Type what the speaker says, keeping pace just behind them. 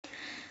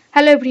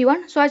Hello everyone,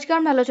 so আজকে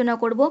আমরা আলোচনা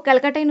করব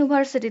ক্যালকাটা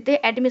ইউনিভার্সিটিতে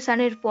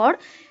অ্যাডমিশনের পর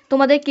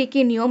তোমাদের কি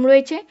কি নিয়ম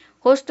রয়েছে,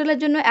 হোস্টেলের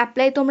জন্য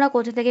অ্যাপ্লাই তোমরা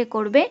কোথা থেকে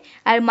করবে,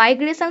 আর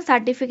মাইগ্রেশন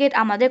সার্টিফিকেট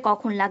আমাদের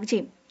কখন লাগছে।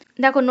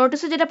 দেখো,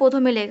 নোটিশে যেটা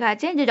প্রথমে লেখা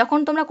আছে যে যখন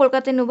তোমরা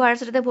কলকাতা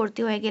ইউনিভার্সিটিতে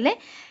ভর্তি হয়ে গেলে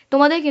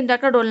তোমাদের কিন্তু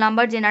একটা রোল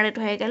নাম্বার জেনারেট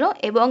হয়ে গেল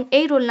এবং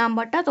এই রোল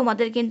নাম্বারটা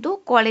তোমাদের কিন্তু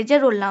কলেজের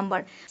রোল নাম্বার।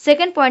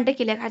 সেকেন্ড পয়েন্টে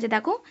কি লেখা আছে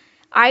দেখো,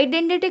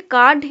 আইডেন্টিটি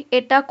কার্ড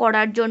এটা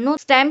করার জন্য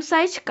স্ট্যাম্প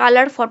সাইজ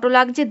কালার ফটো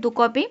লাগছে 2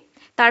 কপি,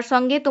 তার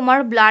সঙ্গে তোমার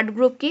ব্লাড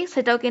গ্রুপ কি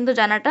সেটাও কিন্তু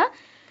জানাটা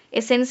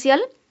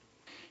এসেনশিয়াল।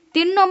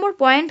 3 নম্বর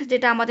পয়েন্ট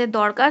যেটা আমাদের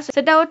দরকার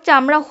সেটা হচ্ছে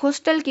আমরা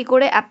হোস্টেল কি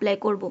করে অ্যাপ্লাই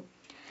করব।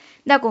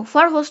 দেখো,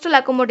 for hostel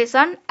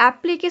accommodation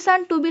application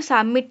to be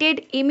submitted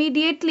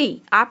immediately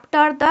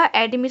after the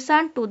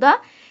admission to the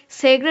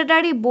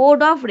secretary board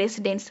of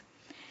residence.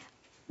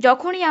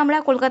 যখনই আমরা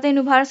কলকাতা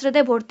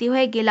ইউনিভার্সিটিতে ভর্তি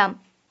হয়ে গেলাম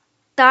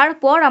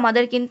তারপর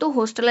আমাদের কিন্তু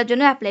হোস্টেলের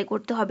জন্য অ্যাপ্লাই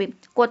করতে হবে।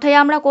 কোথায়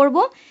আমরা করব?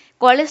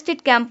 কলেজ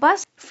স্ট্রিট ক্যাম্পাস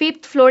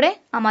 5th ফ্লোরে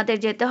আমাদের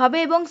যেতে হবে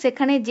এবং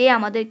সেখানে যেয়ে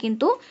আমাদের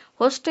কিন্তু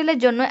হোস্টেলের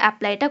জন্য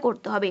অ্যাপ্লাইটা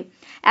করতে হবে।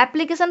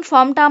 অ্যাপ্লিকেশন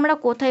ফর্মটা আমরা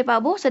কোথায়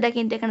পাবো সেটা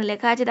কিন্তু এখানে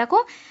লেখা আছে দেখো,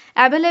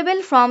 available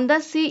from the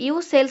CU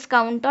sales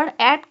counter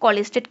at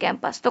college street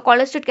campus. তো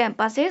কলেজ স্ট্রিট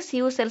ক্যাম্পাসে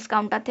সিইউ সেলস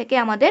কাউন্টার থেকে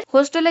আমাদের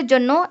হোস্টেলের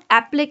জন্য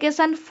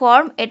অ্যাপ্লিকেশন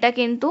ফর্ম এটা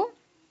কিন্তু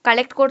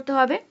কালেক্ট করতে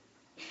হবে।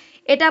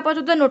 এটা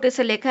আপাতত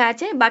নোটিশে লেখা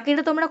আছে,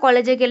 বাকিটা তোমরা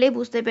কলেজে গেলেই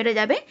বুঝতে পেরে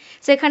যাবে।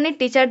 সেখানে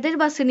টিচারদের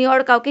বা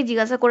সিনিয়র কাউকে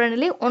জিজ্ঞাসা করে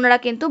নিলে ওনারা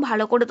কিন্তু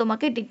ভালো করে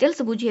তোমাকে ডিটেলস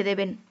বুঝিয়ে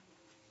দেবেন।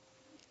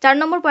 4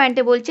 নম্বর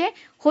পয়েন্টে বলছে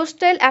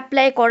হোস্টেল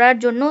অ্যাপ্লাই করার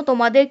জন্য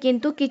তোমাদের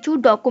কিন্তু কিছু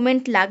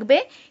ডকুমেন্ট লাগবে,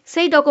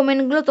 সেই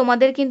ডকুমেন্টগুলো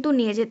তোমাদের কিন্তু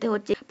নিয়ে যেতে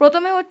হচ্ছে।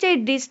 প্রথমে হচ্ছে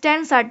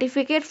distance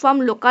certificate from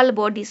local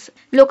bodies.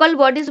 Local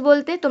bodies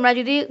বলতে তোমরা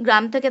যদি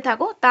গ্রাম থেকে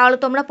থাকো তাহলে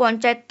তোমরা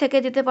পঞ্চায়েত থেকে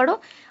দিতে পারো,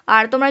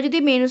 আর তোমরা যদি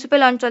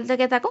মিউনিসিপ্যাল অঞ্চল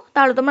থেকে থাকো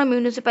তাহলে তোমরা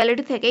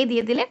মিউনিসিপ্যালিটি থেকেই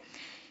দিয়ে দিলে।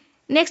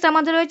 নেক্সট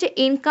আমাদের রয়েছে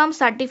income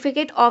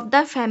certificate of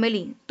the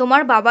family.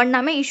 তোমার বাবার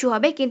নামে ইস্যু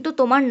হবে কিন্তু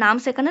তোমার নাম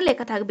সেখানে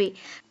লেখা থাকবে।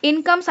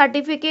 ইনকাম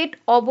সার্টিফিকেট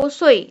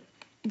অবশ্যই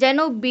যেন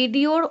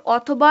বিডিওর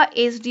অথবা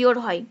এসডিওর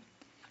হয়।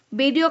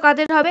 বিডিও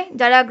কাদের হবে?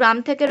 যারা গ্রাম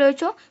থেকে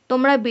রয়েছো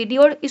তোমরা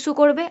বিডিওর ইস্যু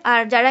করবে,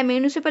 আর যারা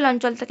মিউনিসিপ্যাল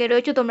অঞ্চল থেকে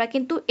রয়েছো তোমরা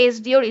কিন্তু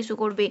এসডিওর ইস্যু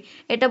করবে।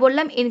 এটা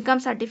বললাম ইনকাম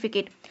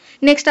সার্টিফিকেট।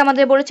 নেক্সট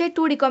আমাদের বলেছে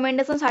 2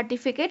 recommendation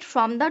certificate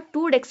from the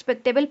 2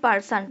 respectable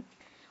person.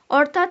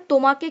 অর্থাৎ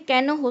তোমাকে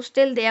কেন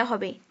হোস্টেল দেয়া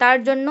হবে তার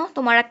জন্য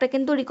তোমার একটা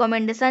কিন্তু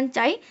রিকমেন্ডেশন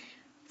চাই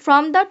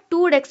ফ্রম দ্য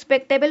 2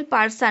 রেসপেক্টেবল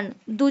পারসন।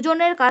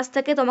 দুজনের কাছ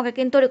থেকে তোমাকে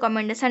কিন্তু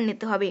রিকমেন্ডেশন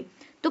নিতে হবে।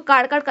 তো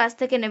কার কার কাছ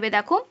থেকে নেবে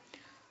দেখো,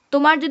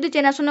 তোমার যদি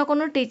চেনাশোনা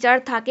কোনো টিচার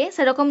থাকে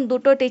সেরকম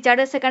 2টো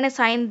টিচারের সেখানে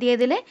সাইন দিয়ে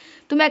দিলে,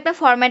 তুমি একটা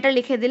ফরম্যাটে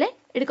লিখে দিলে,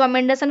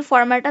 রিকমেন্ডেশন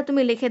ফরম্যাটটা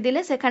তুমি লিখে দিলে,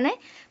 সেখানে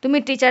তুমি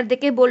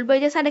টিচারদেরকে বলবে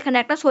যে স্যার এখানে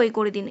একটা সই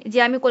করে দিন যে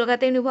আমি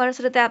কলকাতা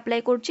ইউনিভার্সিটিতে অ্যাপ্লাই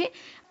করছি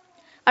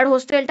আর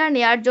হোস্টেলটা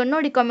নেওয়ার জন্য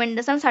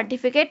রিকমেন্ডেশন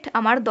সার্টিফিকেট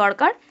আমার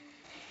দরকার।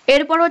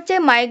 এরপর হচ্ছে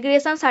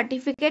মাইগ্রেশন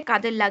সার্টিফিকেট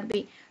কাদের লাগবে।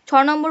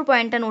 6 নম্বর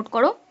পয়েন্টটা নোট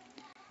করো,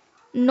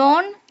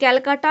 নন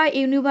ক্যালকাটা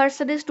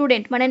ইউনিভার্সিটি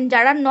স্টুডেন্ট মানে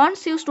যারা নন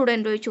সিইউ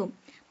স্টুডেন্ট রয়েছে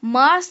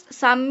must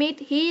submit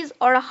his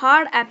or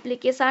her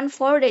application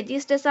for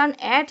registration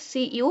at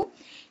CU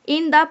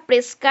in the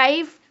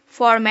prescribed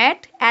format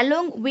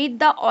along with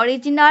the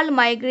original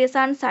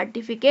migration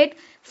certificate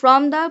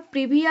from the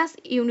previous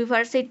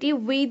university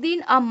within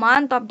a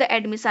month of the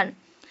admission.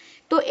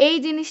 তো এই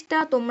জিনিসটা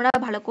তোমরা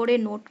ভালো করে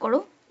note করো,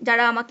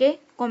 যারা আমাকে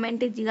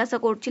কমেন্টে জিজ্ঞাসা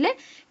করছিলে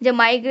যে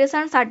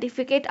মাইগ্রেশন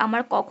সার্টিফিকেট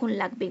আমার কখন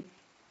লাগবে।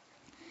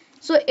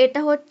 সো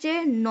এটা হচ্ছে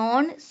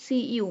নন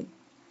সিইউ।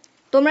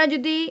 তোমরা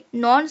যদি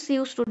নন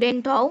সিইউ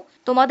স্টুডেন্ট হও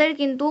তোমাদের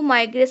কিন্তু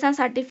মাইগ্রেশন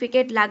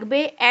সার্টিফিকেট লাগবে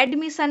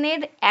অ্যাডমিশনের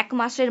 1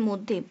 মাসের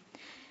মধ্যে।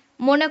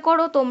 মনে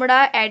করো তোমরা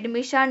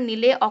অ্যাডমিশন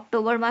নিলে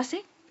অক্টোবর মাসে,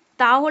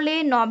 তাহলে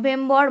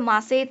নভেম্বর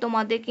মাসে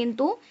তোমাদের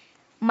কিন্তু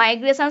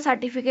মাইগ্রেশন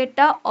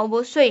সার্টিফিকেটটা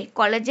অবশ্যই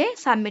কলেজে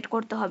সাবমিট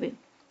করতে হবে।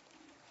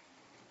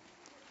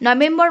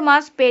 নভেম্বর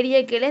মাস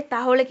পেরিয়ে গেলে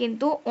তাহলে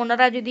কিন্তু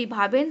ওনারা যদি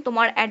ভাবেন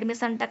তোমার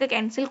অ্যাডমিশনটাকে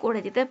ক্যান্সেল করে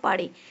দিতে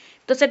পারে।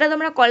 তো সেটা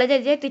তোমরা কলেজে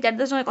যে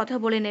টিচারদের সঙ্গে কথা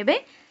বলে নেবে।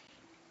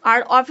 আর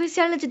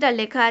অফিসিয়ালি যেটা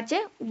লেখা আছে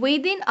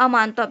within a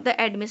month of the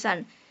admission,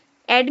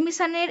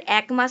 অ্যাডমিশনের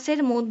 1 মাসের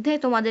মধ্যে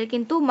তোমাদের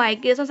কিন্তু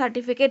মাইগ্রেশন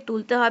সার্টিফিকেট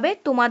তুলতে হবে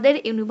তোমাদের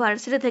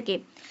ইউনিভার্সিটি থেকে।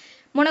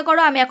 মনে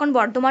করো আমি এখন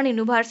বর্ধমান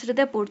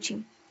ইউনিভার্সিটিতে পড়ছি,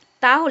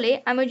 তাহলে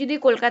আমি যদি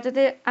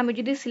কলকাতাতে আমি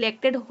যদি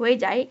সিলেক্টেড হয়ে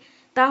যাই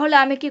তাহলে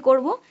আমি কি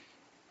করব,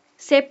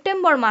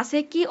 সেপ্টেম্বর মাসে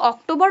কি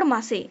অক্টোবর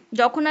মাসে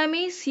যখন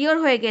আমি শিওর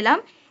হয়ে গেলাম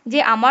যে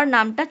আমার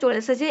নামটা চলে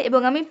এসেছে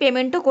এবং আমি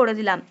পেমেন্টও করে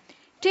দিলাম,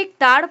 ঠিক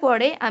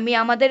তারপরে আমি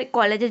আমাদের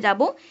কলেজে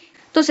যাব।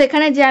 তো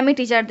সেখানে যে আমি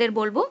টিচারদের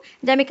বলবো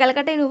যে আমি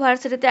ক্যালকাটা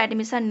ইউনিভার্সিটিতে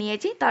অ্যাডমিশন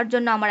নিয়েছি, তার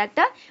জন্য আমার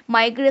একটা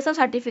মাইগ্রেশন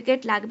সার্টিফিকেট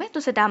লাগবে, তো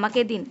সেটা আমাকে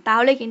দিন,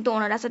 তাহলে কিন্তু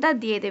ওনারা সেটা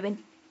দিয়ে দেবেন।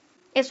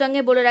 এর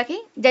সঙ্গে বলে রাখি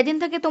যেদিন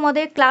থেকে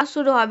তোমাদের ক্লাস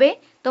শুরু হবে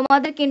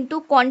তোমাদের কিন্তু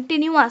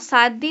কন্টিনিউয়াস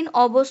 7 দিন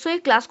অবশ্যই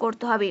ক্লাস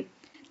করতে হবে।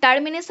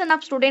 টার্মিনেশন অফ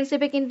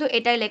স্টুডেন্টশিপে কিন্তু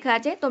এটাই লেখা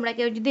আছে, তোমরা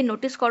কেউ যদি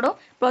নোটিস করো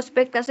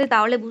প্রসপেক্টাসে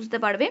তাহলে বুঝতে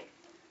পারবে।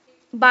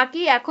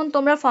 বাকি এখন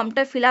তোমরা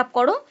ফর্মটা ফিল আপ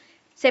করো,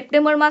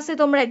 সেপ্টেম্বর মাসে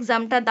তোমরা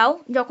এক্সামটা দাও,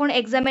 যখন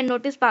এক্সামের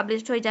নোটিশ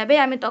পাবলিশ হয়ে যাবে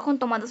আমি তখন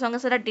তোমাদের সঙ্গে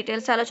সেটা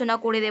ডিটেলস আলোচনা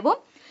করে দেব।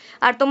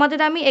 আর তোমাদের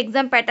আমি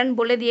এক্সাম প্যাটার্ন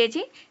বলে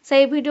দিয়েছি,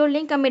 সেই ভিডিওর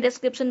লিঙ্ক আমি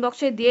ডেসক্রিপশন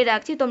বক্সে দিয়ে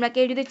রাখছি, তোমরা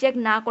কেউ যদি চেক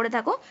না করে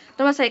থাকো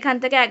তোমরা সেখান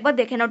থেকে একবার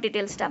দেখে নাও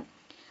ডিটেলসটা।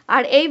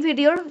 আর এই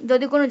ভিডিওর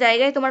যদি কোনো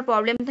জায়গায় তোমার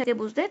প্রবলেম থাকে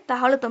বুঝতে,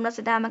 তাহলে তোমরা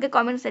সেটা আমাকে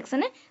কমেন্ট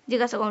সেকশনে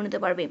জিজ্ঞাসা করে নিতে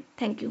পারবে।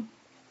 Thank you.